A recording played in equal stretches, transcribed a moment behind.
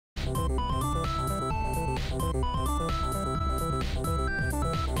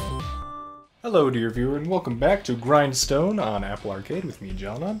Hello dear viewer and welcome back to Grindstone on Apple Arcade with me,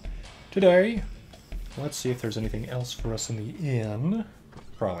 Jalinon. Today, let's see if there's anything else for us in the inn.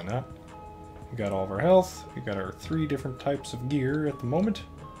 Probably not. We got all of our health, we got our 3 different types of gear at the moment.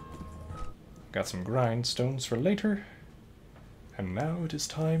 Got some grindstones for later. And now it is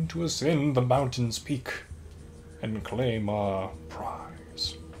time to ascend the mountain's peak and claim our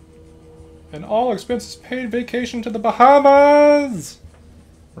prize. An all expenses paid vacation to the Bahamas!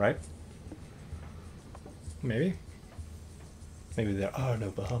 Right? Maybe. Maybe there are no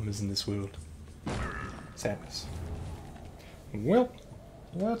Bahamas in this world. Sadness. Well,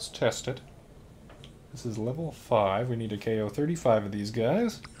 let's test it. This is level 5. We need to KO 35 of these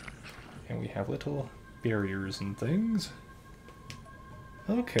guys. And we have little barriers and things.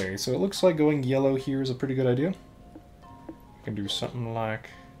 Okay, so it looks like going yellow here is a pretty good idea. We can do something like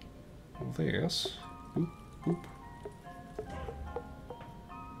this. Boop, boop.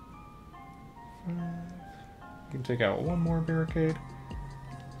 We can take out one more barricade.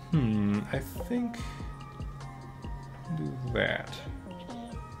 I think do that.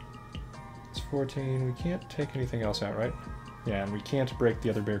 It's 14. We can't take anything else out, right? Yeah, and we can't break the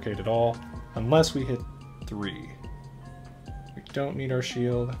other barricade at all unless we hit 3. We don't need our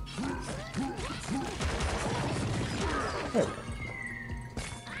shield. There we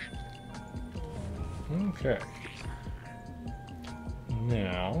go. Okay.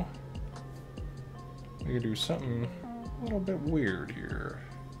 Now we could do something a little bit weird here.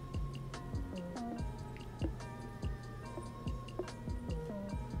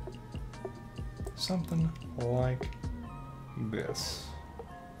 Something like this.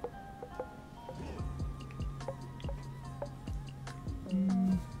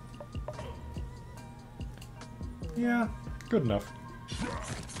 Yeah, good enough.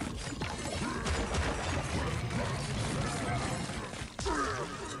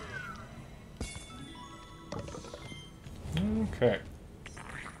 Okay.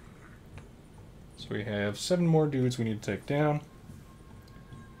 So we have 7 more dudes we need to take down.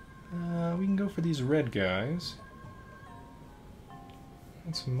 We can go for these red guys.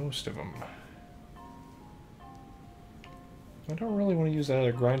 That's most of them. I don't really want to use that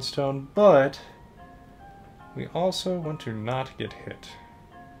other grindstone, but we also want to not get hit.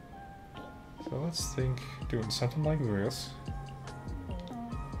 So let's think doing something like this.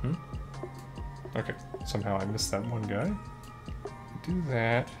 Okay, somehow I missed that one guy. Do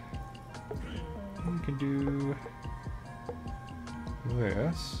that. And we can do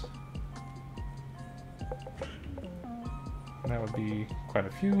this. And that would be quite a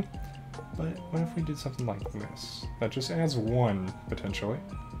few. But what if we did something like this? That just adds 1, potentially.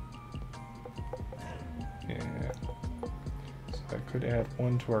 Yeah. So that could add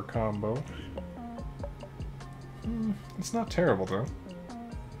 1 to our combo. It's not terrible, though.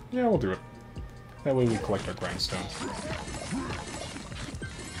 Yeah, we'll do it. That way we collect our grindstones.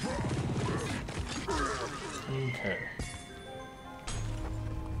 Okay.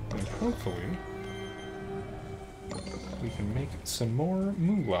 And hopefully we can make some more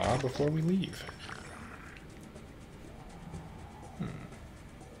moolah before we leave.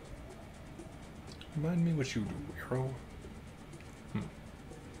 Remind me what you do, Arrow.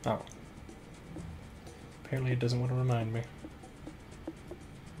 Oh. Apparently it doesn't want to remind me.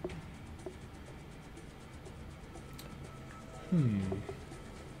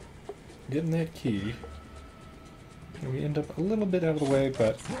 Getting that key. And we end up a little bit out of the way,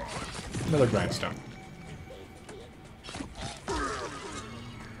 but another grindstone.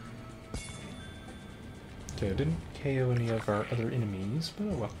 Okay, I didn't KO any of our other enemies, but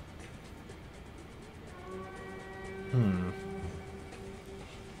oh well.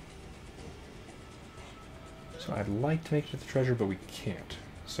 So I'd like to make it to the treasure, but we can't.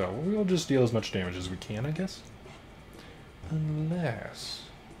 So we'll just deal as much damage as we can, I guess. Unless,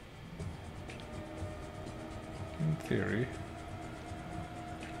 in theory,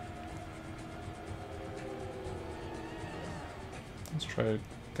 let's try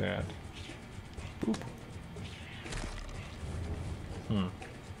that. Boop.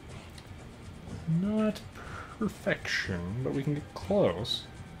 Not perfection, but we can get close.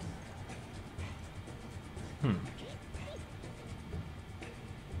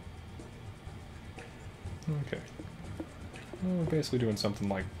 Okay. Well, we're basically doing something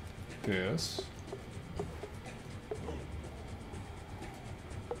like this.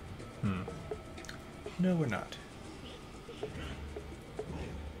 No, we're not.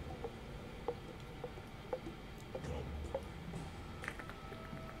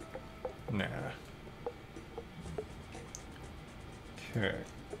 Nah. Okay.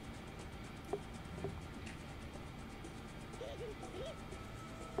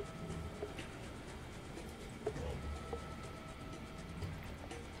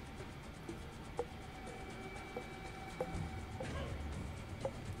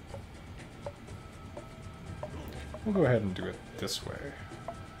 we'll go ahead and do it this way.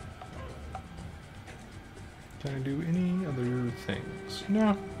 Can I do any other things?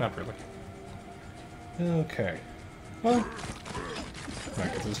 No, not really. Okay. Well,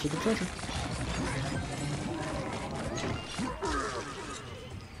 that gets us to the treasure.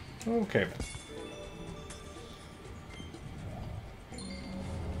 Okay, then.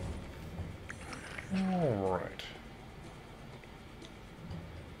 Alright.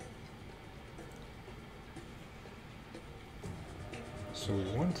 So we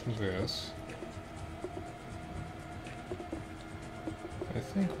want this. I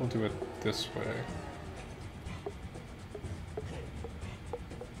think we'll do it this way.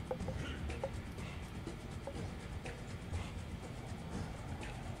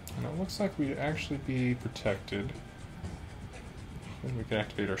 And it looks like we'd actually be protected. And we can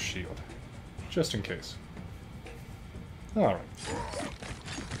activate our shield. Just in case. Alright.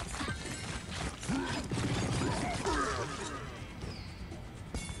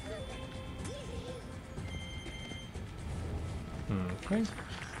 Okay.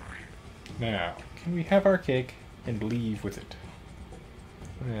 Now, can we have our cake and leave with it?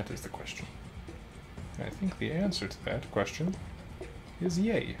 That is the question. I think the answer to that question is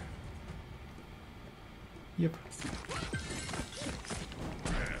yay. Yep.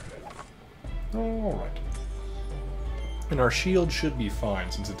 Alright. And our shield should be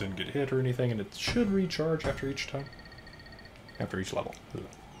fine since it didn't get hit or anything, and it should recharge after each time. After each level.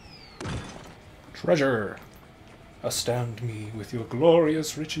 Ugh. Treasure! Astound me with your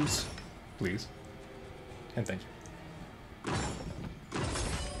glorious riches. Please. And thank you.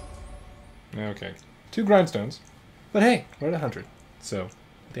 Okay. 2 grindstones. But hey, we're at 100. So,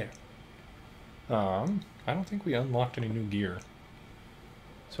 there. I don't think we unlocked any new gear.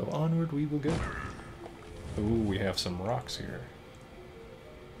 So onward we will go. Ooh, we have some rocks here.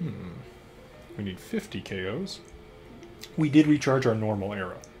 We need 50 KOs. We did recharge our normal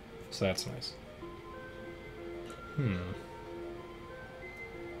arrow, so that's nice. I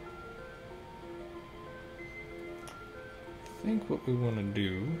think what we want to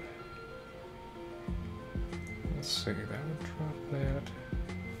do... Let's see, that would drop that.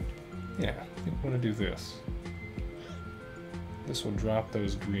 Yeah, I think we want to do this. This will drop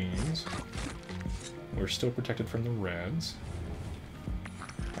those greens. We're still protected from the reds.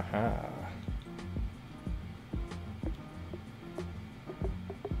 Aha.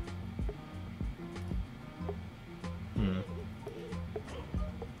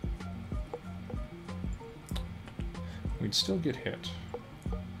 We'd still get hit.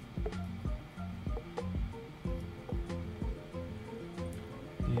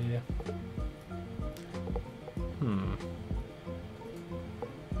 Yeah.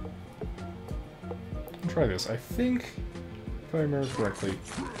 I'll try this. I think, if I remember correctly,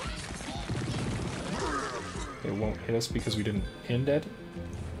 it won't hit us because we didn't end it.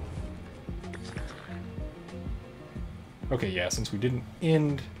 Okay, yeah, since we didn't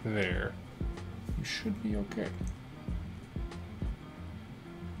end there, we should be okay.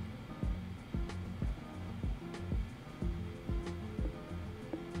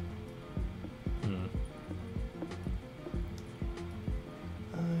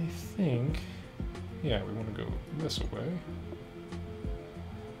 I think, yeah, we want to go this way.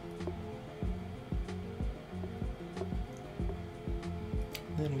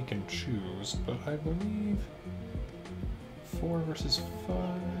 Then we can choose, but I believe 4 versus 5.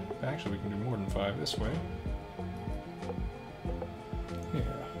 Actually, we can do more than 5 this way. Yeah,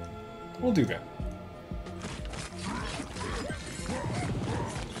 we'll do that.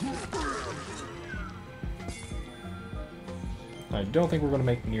 I don't think we're going to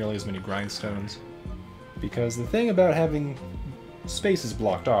make nearly as many grindstones, because the thing about having spaces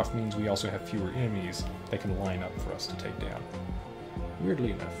blocked off means we also have fewer enemies that can line up for us to take down.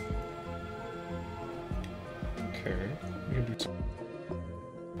 Weirdly enough. Okay, we can do something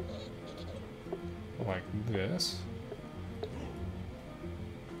like this.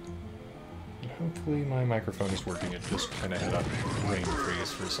 And hopefully my microphone is working. It just kind of had a rain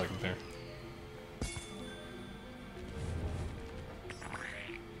freeze for a second there.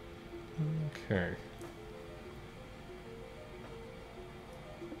 Okay.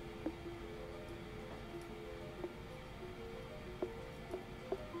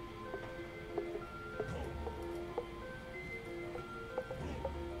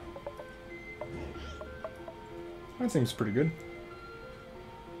 That seems pretty good.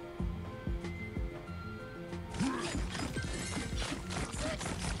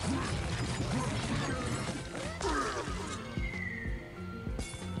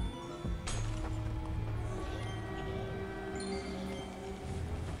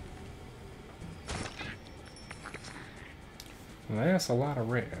 That's a lot of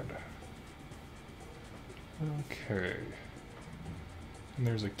red. Okay. And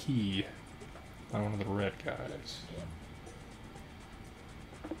there's a key on one of the red guys.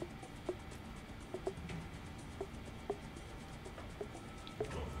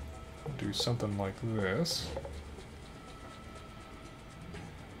 Do something like this.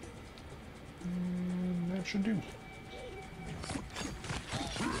 And that should do.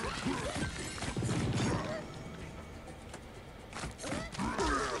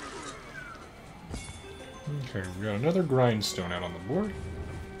 Okay, we got another grindstone out on the board.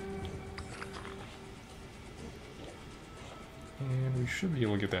 And we should be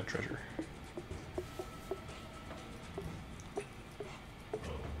able to get that treasure.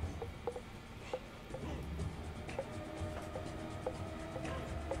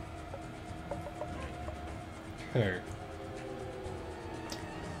 Okay.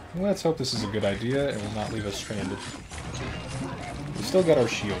 Let's hope this is a good idea and will not leave us stranded. We still got our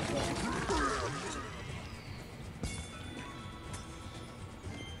shield.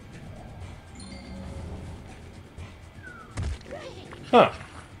 Huh.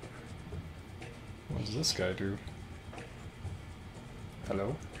 What does this guy do?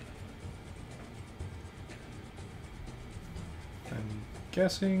 Hello? I'm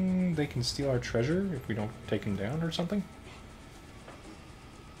guessing they can steal our treasure if we don't take him down or something?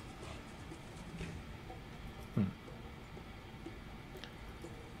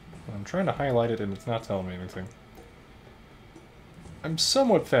 I'm trying to highlight it and it's not telling me anything. I'm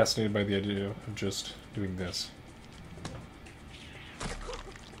somewhat fascinated by the idea of just doing this.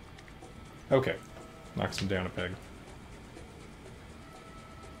 Okay, knocks him down a peg.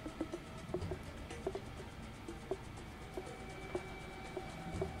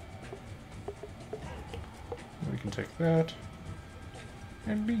 We can take that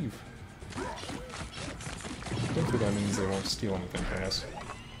and leave. Hopefully that means they won't steal anything from us.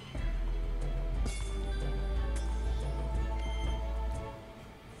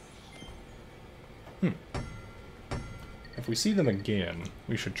 If we see them again,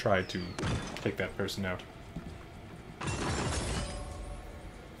 we should try to take that person out.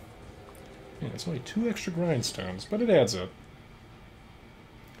 Yeah, it's only 2 extra grindstones, but it adds up.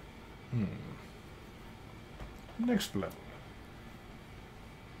 Next level.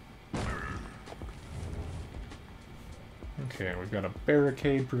 Okay, we've got a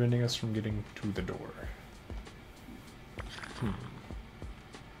barricade preventing us from getting to the door.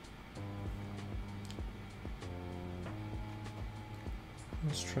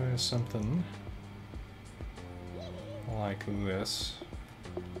 Let's try something like this.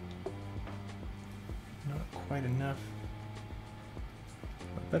 Not quite enough,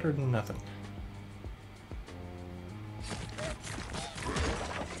 but better than nothing.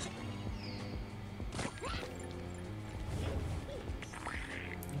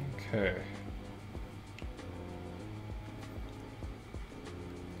 Okay.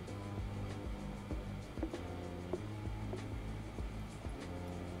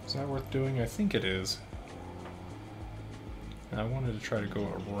 Is that worth doing? I think it is. I wanted to try to go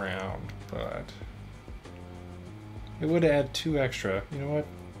around, but it would add 2 extra. You know what?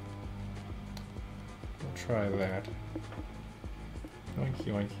 We'll try that. Yoink,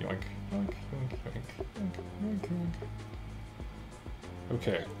 yoink, yoink. Yoink, yoink, yoink. Yoink, yoink, yoink.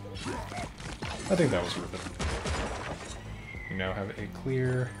 Okay. I think that was worth it. We now have a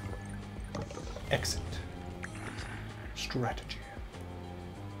clear exit strategy.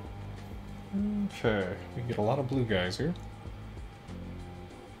 Okay, we get a lot of blue guys here.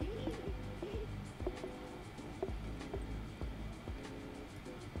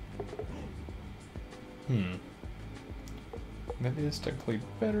 That is technically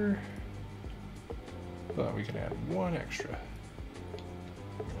better, but we can add 1 extra.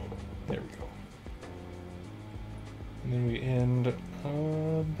 There we go. And then we end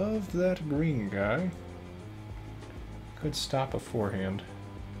above that green guy. Could stop a forehand.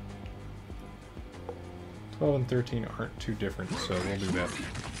 12 and 13 aren't too different, so we'll do that.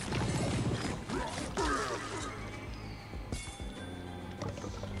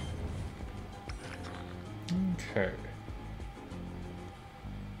 Okay.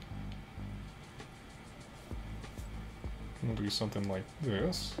 We'll do something like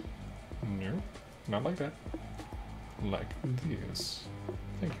this. No, not like that. Like this.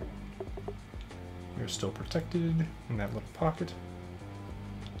 Thank you. You're still protected in that little pocket.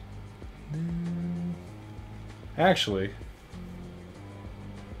 Actually,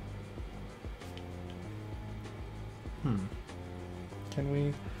 can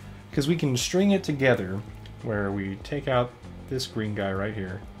we? Because we can string it together where we take out this green guy right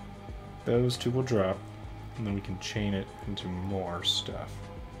here. Those 2 will drop. And then we can chain it into more stuff.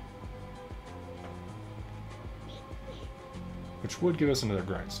 Which would give us another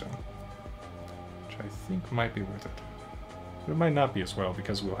grindstone. Which I think might be worth it. But it might not be as well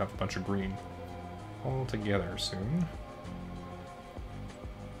because we'll have a bunch of green all together soon.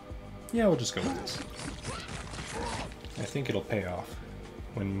 Yeah, we'll just go with this. I think it'll pay off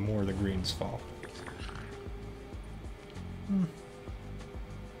when more of the greens fall.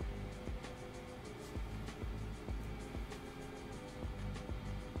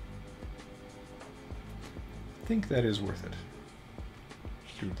 I think that is worth it.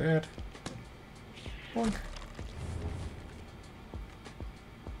 Do that. Bonk.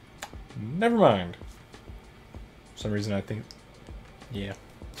 Never mind. For some reason I think... Yeah.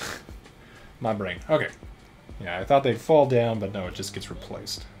 My brain. Okay. Yeah, I thought they'd fall down, but no, it just gets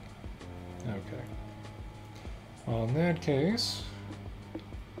replaced. Okay. Well, in that case,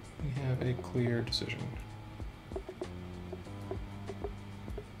 we have a clear decision.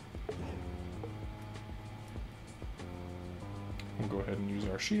 We'll go ahead and use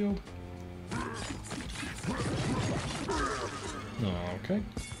our shield. Okay.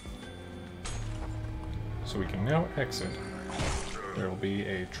 So we can now exit. There will be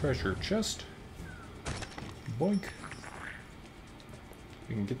a treasure chest. Boink.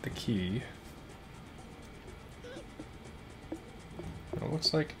 We can get the key. It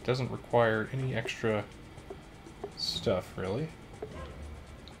looks like it doesn't require any extra stuff, really. We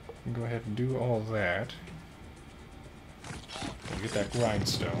can go ahead and do all that. We'll get that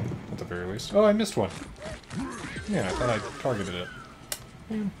grindstone, at the very least. Oh, I missed one! Yeah, I thought I targeted it.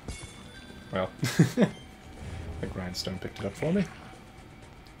 Well, the grindstone picked it up for me.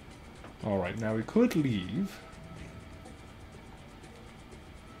 Alright, now we could leave.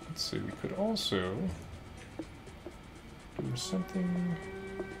 Let's see, we could also do something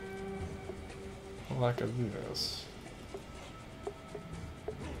like this.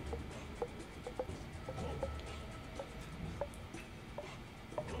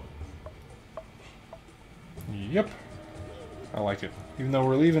 Yep, I like it. Even though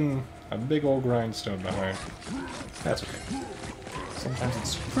we're leaving a big old grindstone behind. That's okay. Sometimes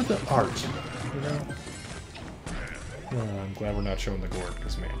it's for the art, you know? Well, I'm glad we're not showing the Gore,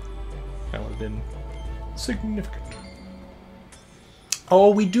 because man, that would have been significant.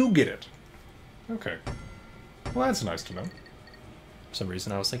 Oh, we do get it! Okay. Well, that's nice to know. For some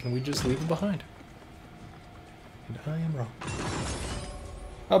reason I was thinking we'd just leave it behind. And I am wrong.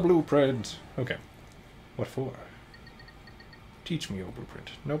 A blueprint! Okay. What for? Teach me, oh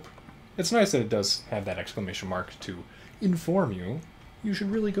blueprint. Nope. It's nice that it does have that exclamation mark to inform you. You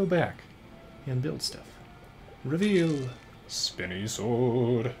should really go back and build stuff. Reveal! Spinny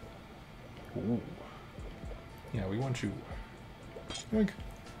sword! Ooh. Yeah, we want you. Like,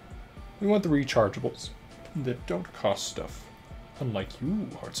 we want the rechargeables that don't cost stuff. Unlike you,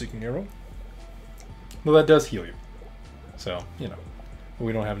 heart-seeking arrow. Well, that does heal you. So, you know,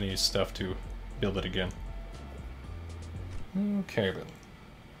 we don't have any stuff to build it again. Okay, then.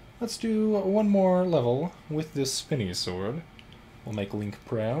 Let's do one more level with this spinny sword. We'll make Link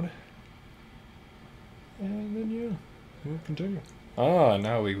proud. And then, yeah, we'll continue. Ah,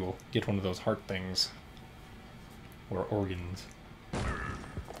 now we will get one of those heart things. Or organs.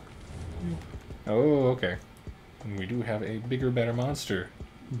 Oh, okay. And we do have a bigger, better monster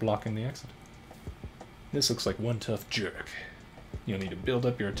blocking the exit. This looks like one tough jerk. You'll need to build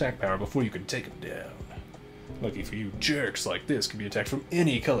up your attack power before you can take him down. Lucky for you, jerks like this can be attacked from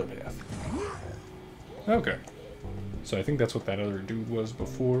any color path. Okay. So I think that's what that other dude was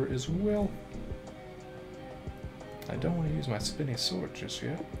before as well. I don't want to use my spinny sword just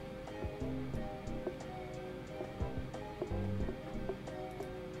yet.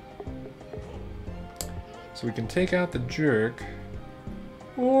 So we can take out the jerk,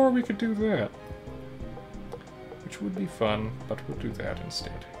 or we could do that. Which would be fun, but we'll do that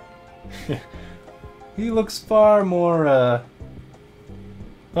instead. He looks far more,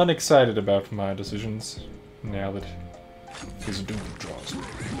 unexcited about my decisions, now that his doom draws me.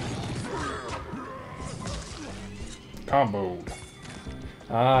 Comboed.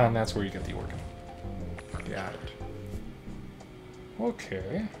 Ah, and that's where you get the organ. Got it.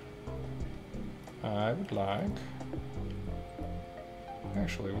 Okay. I would like...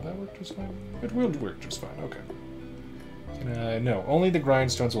 Actually, will that work just fine? It will work just fine, okay. No, only the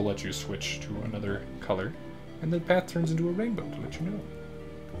grindstones will let you switch to another color, and the path turns into a rainbow to let you know.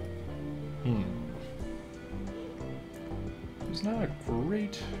 There's not a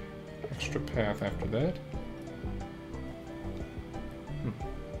great extra path after that.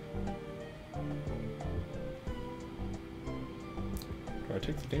 Do I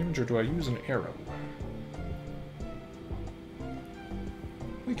take the damage or do I use an arrow?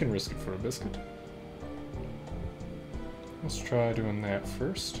 We can risk it for a biscuit. Let's try doing that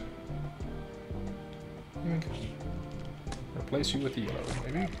first. Replace you with the yellow,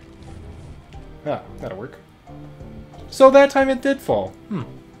 maybe? Ah, that'll work. So that time it did fall.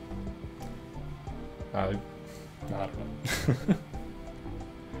 I don't know.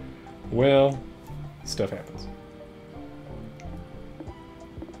 Well, stuff happens.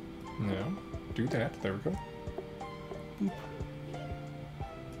 No, do that. There we go. Boop.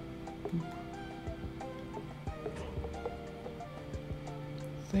 Boop.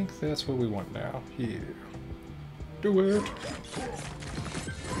 I think that's what we want now. Here. Do it!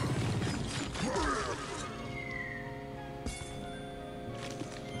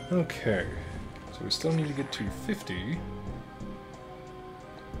 Okay. So we still need to get to 50.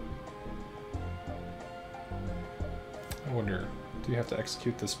 I wonder, do you have to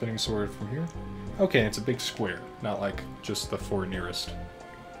execute the spinning sword from here? Okay, it's a big square, not like just the 4 nearest.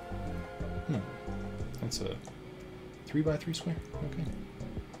 That's a 3x3 square? Okay.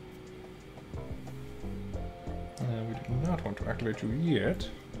 We do not want to activate you yet.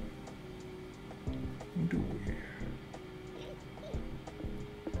 Do we?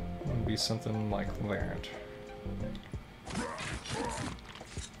 It would be something like that.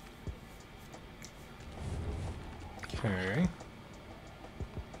 Okay.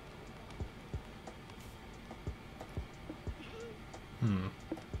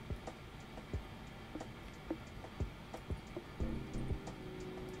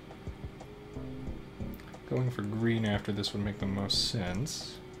 Going for green after this would make the most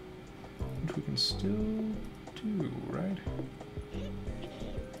sense. Which we can still do, right?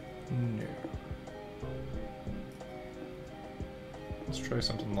 No. Let's try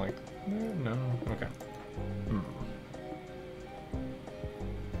something like that. No? Okay.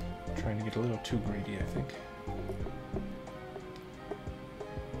 Trying to get a little too greedy, I think.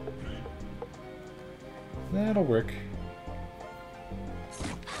 That'll work.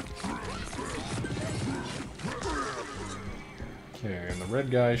 Okay, and the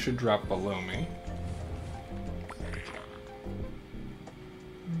red guy should drop below me.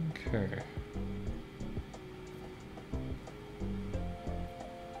 Okay.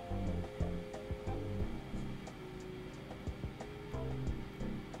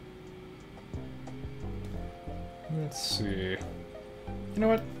 Let's see. You know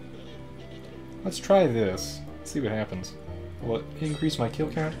what? Let's try this. See what happens. Will it increase my kill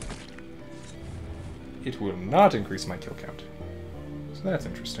count? It will not increase my kill count. So that's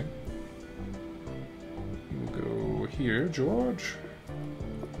interesting. We'll go here, Jorj.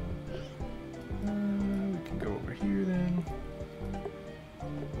 We can go over here then.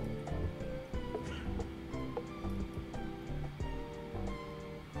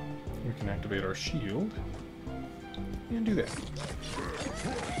 We can activate our shield. And do that.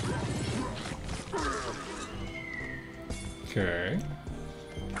 Okay.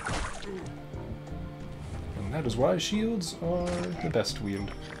 And that is why shields are the best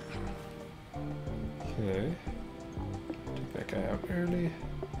wield. Okay. Take that guy out early.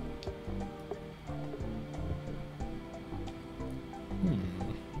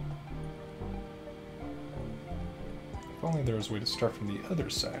 If only there was a way to start from the other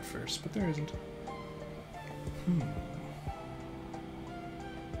side first, but there isn't.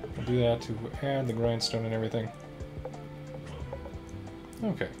 I'll do that to add the grindstone and everything.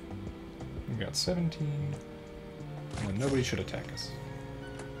 Okay. We've got 17. And nobody should attack us.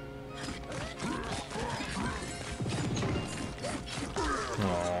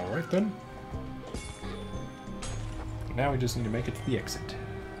 Alright then. Now we just need to make it to the exit.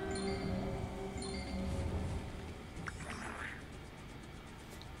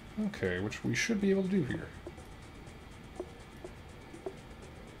 Okay, which we should be able to do here.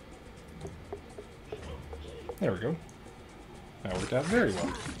 There we go. That worked out very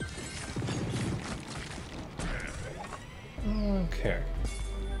well. Okay.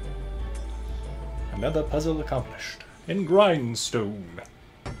 Another puzzle accomplished. In Grindstone.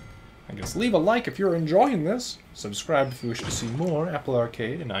 I guess leave a like if you're enjoying this. Subscribe if you wish to see more Apple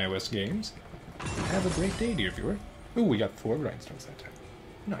Arcade and iOS games. Have a great day, dear viewer. Ooh, we got 4 grindstones that time.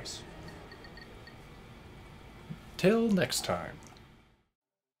 Nice. Till next time.